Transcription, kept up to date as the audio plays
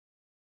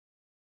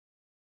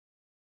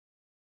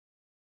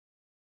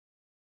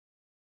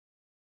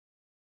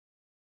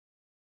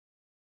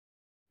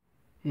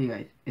Hey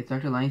guys, it's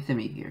Dr. Lion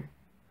Semi here.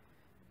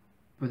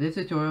 For this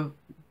tutorial,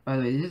 by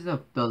the way, this is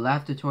the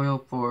last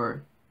tutorial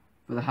for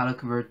the how to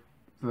convert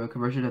for a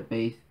conversion of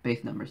base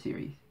number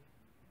series.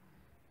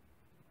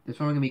 This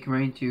one we're gonna be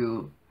converting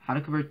to how to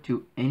convert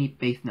to any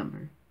base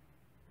number.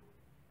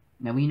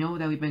 Now we know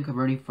that we've been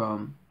converting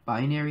from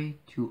binary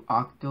to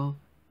octal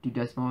to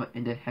decimal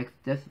and to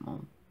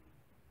hexadecimal.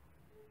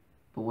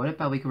 But what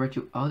about we convert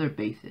to other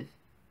bases,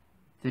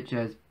 such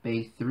as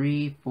base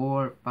 3,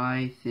 4,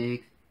 5,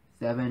 6,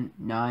 7,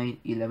 9,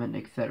 11,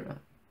 etc.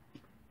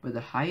 But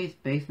the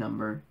highest base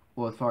number,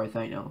 well, as far as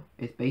I know,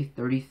 is base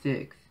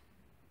 36.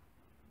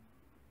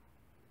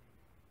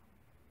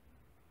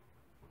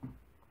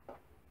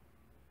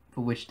 For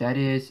which that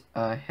is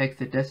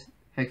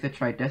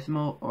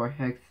hexatridecimal or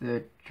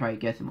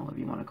hexatrigesmal, if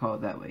you want to call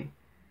it that way.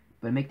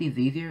 But to make things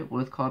easier,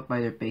 let's call it by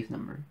their base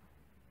number.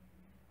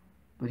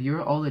 But here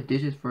are all the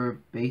digits for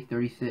base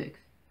 36.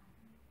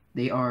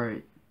 They are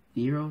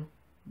 0,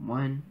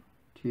 1,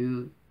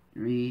 2,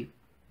 3,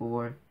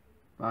 4,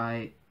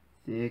 5,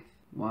 6,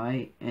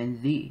 Y,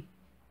 and Z.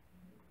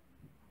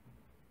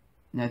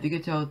 Now if you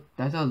can tell,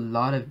 that's a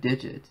lot of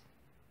digits.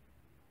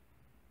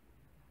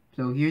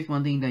 So here's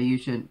one thing that you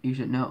should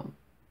know.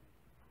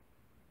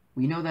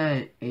 We know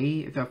that A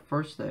is our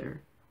first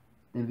letter,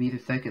 then B is the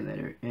second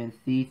letter, and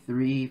C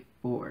 3,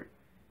 4.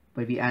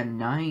 But if you add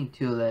 9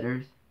 to the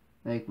letters,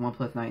 like 1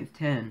 plus 9 is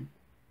 10,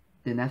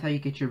 then that's how you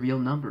get your real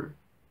number.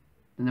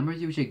 The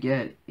numbers you should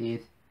get is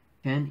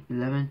 10,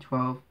 11,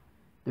 12,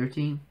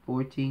 13,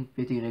 14,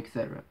 15,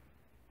 etc.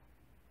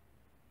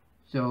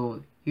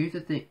 So here's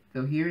the thing.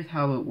 So here's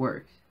how it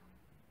works.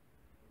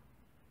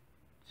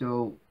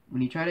 So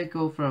when you try to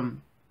go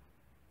from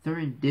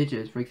certain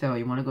digits, for example,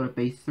 you want to go to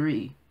base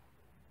 3,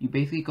 you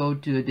basically go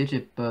to the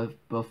digit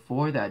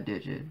before that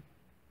digit,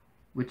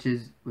 which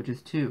is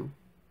 2.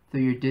 So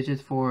your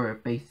digits for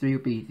base 3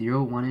 would be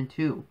 0, 1, and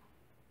 2.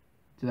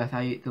 So that's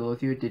how so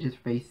those are your digits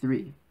for base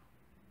 3.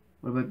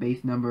 What about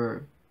base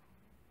number?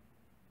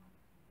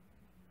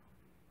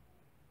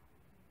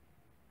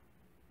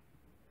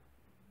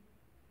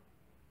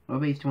 What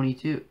about base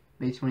 22?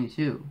 Base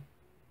 22.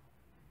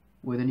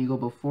 Well, then you go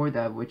before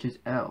that, which is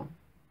L.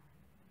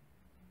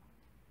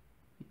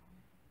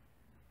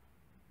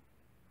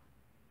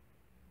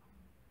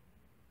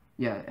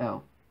 Yeah,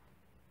 L.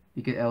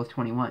 Because L is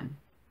 21.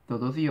 So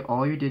those are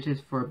all your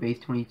digits for base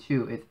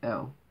 22 is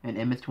L. And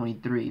M is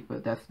 23,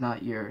 but that's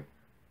not your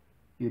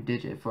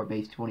digit for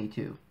base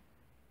 22.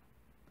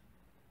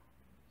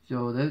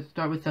 So let's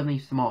start with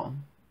something small.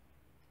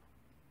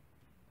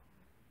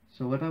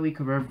 So what about we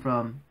convert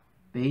from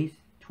base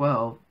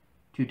 12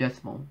 to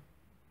decimal?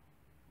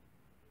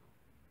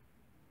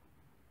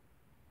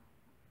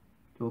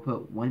 So we'll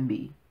put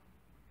 1B.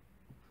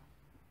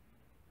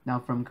 Now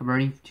from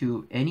converting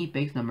to any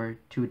base number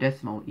to a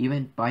decimal,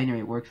 even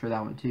binary works for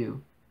that one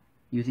too.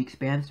 Use the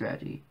expand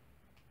strategy.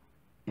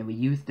 And we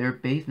use their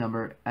base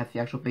number as the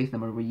actual base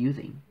number we're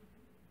using.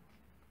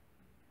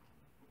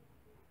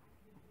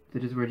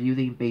 Such as we're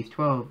using base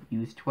 12,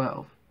 use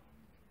 12.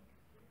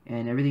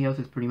 And everything else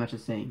is pretty much the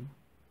same.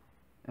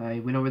 I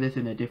went over this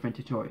in a different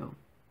tutorial.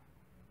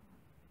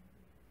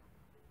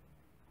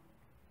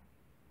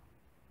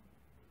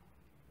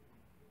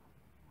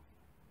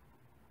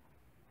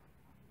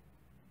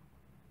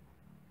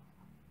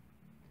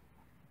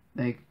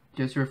 Like,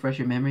 just to refresh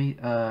your memory,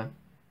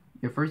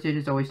 your first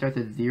digit always starts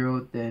at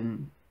 0,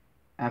 then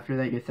after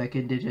that your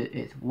second digit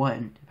is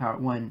 1 to power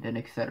 1, then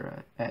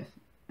etc. as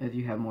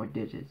you have more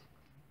digits.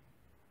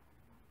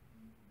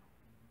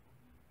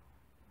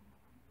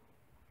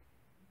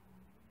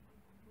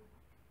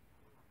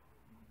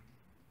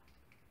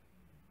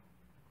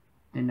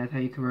 And that's how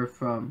you convert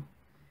from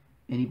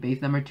any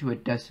base number to a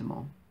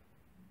decimal.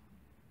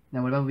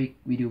 Now what about we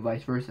do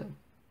vice versa?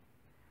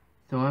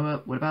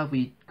 So what about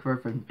we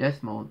convert from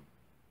decimal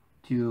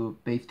to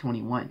base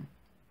 21?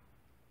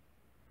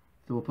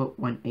 So we'll put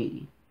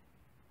 180.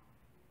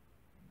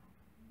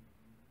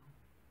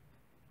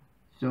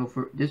 So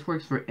this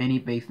works for any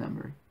base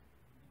number.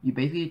 You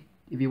basically,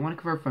 if you want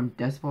to convert from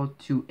decimal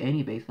to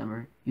any base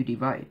number, you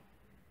divide.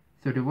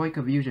 So to avoid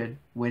confusion,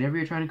 whenever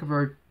you're trying to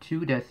convert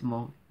to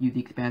decimal, use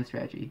the expand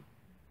strategy.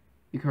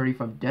 You're converting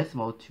from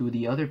decimal to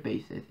the other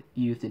bases,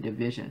 you use the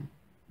division.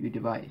 You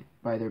divide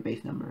by their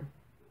base number.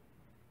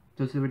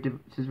 So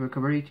since we're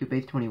converting to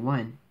base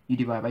 21, you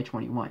divide by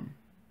 21.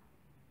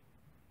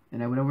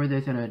 And I went over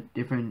this in a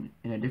different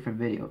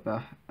video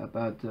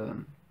about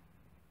the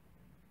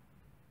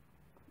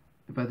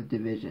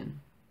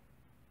division.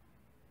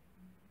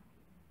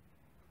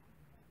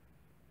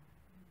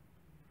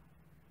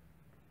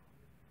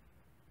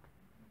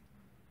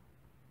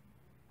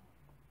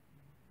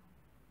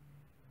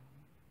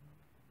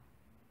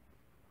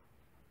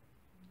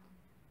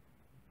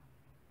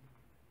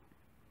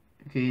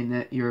 Okay, and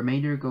that your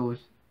remainder goes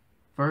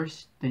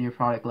first, then your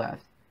product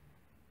last.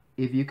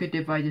 If you could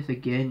divide this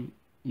again,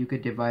 you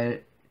could divide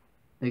it,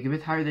 like if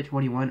it's higher than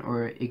 21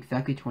 or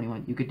exactly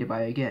 21, you could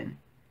divide it again.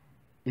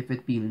 If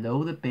it's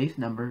below the base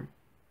number,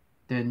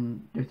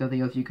 then there's nothing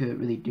else you could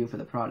really do for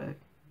the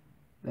product.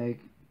 Like,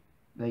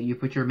 Like you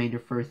put your remainder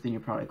first, then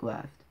your product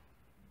last.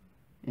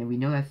 And we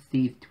know that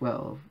C is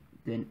 12,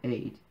 then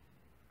 8.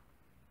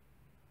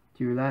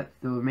 To your last,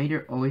 the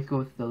remainder always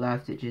goes to the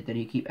last digit, then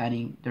you keep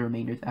adding the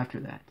remainders after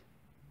that.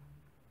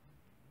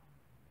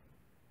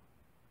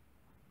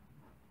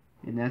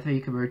 And that's how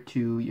you convert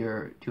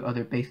to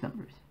other base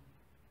numbers.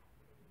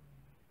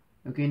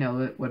 Okay,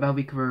 now what about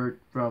we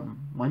convert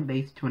from one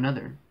base to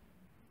another?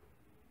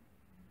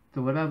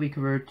 So what about we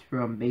convert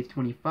from base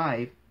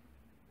 25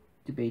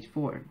 to base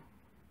 4?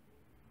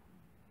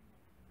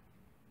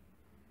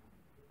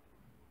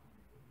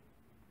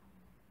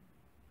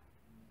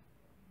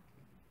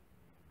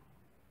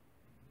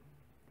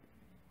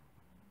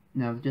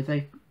 Now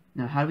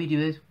how do we do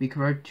this? We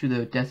convert to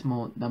the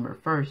decimal number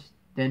first,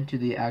 then to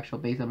the actual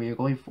base number you're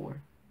going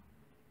for.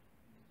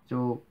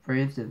 So for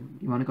instance,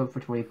 you want to go for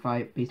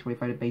base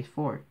 25 to base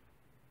 4.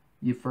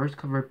 You first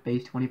convert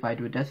base 25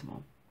 to a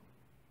decimal.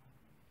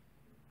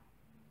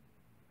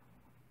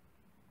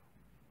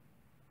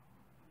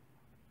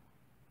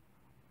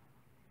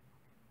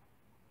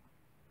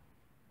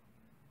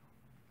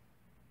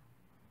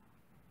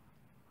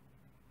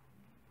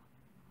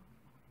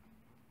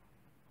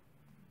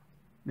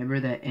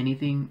 Remember that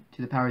anything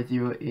to the power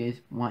 0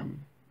 is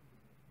 1.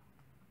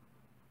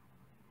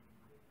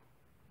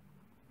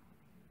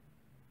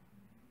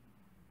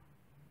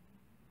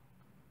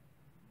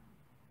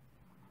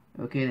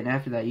 Okay, then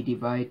after that you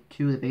divide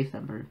to the base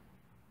number.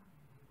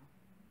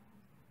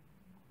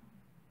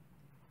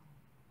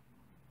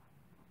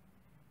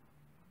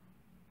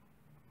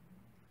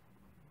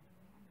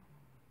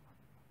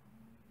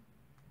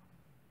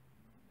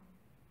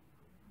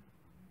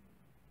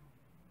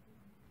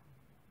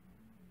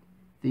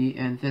 See,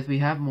 and since we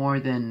have more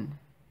than,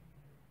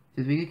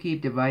 since we can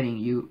keep dividing,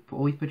 you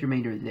always put your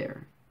remainder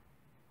there.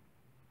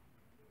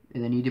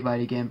 And then you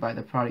divide again by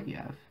the product you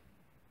have.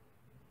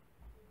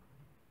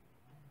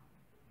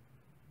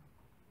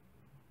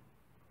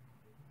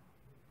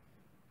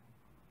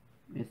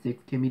 And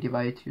 6 can be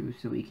divided 2,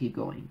 so we keep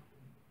going.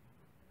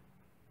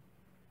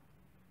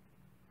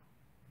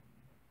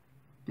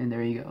 And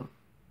there you go.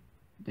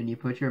 Then you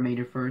put your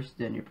remainder first,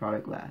 then your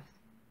product last.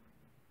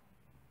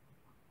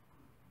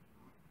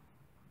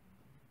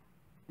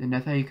 Then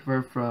that's how you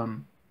convert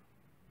from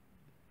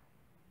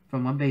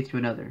one base to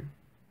another.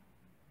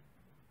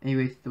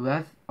 Anyways, so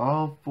that's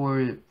all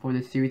for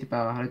this series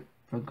about how to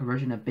from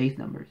conversion of base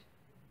numbers.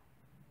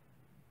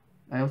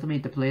 I also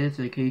made the playlist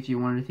in case you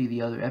wanted to see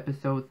the other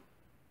episodes,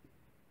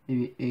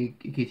 maybe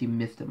in case you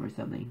missed them or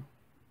something.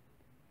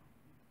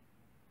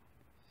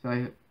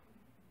 So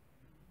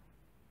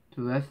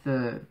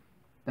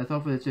that's all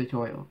for this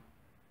tutorial.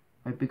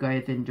 I hope you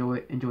guys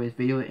enjoy this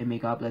video, and may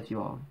God bless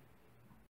you all.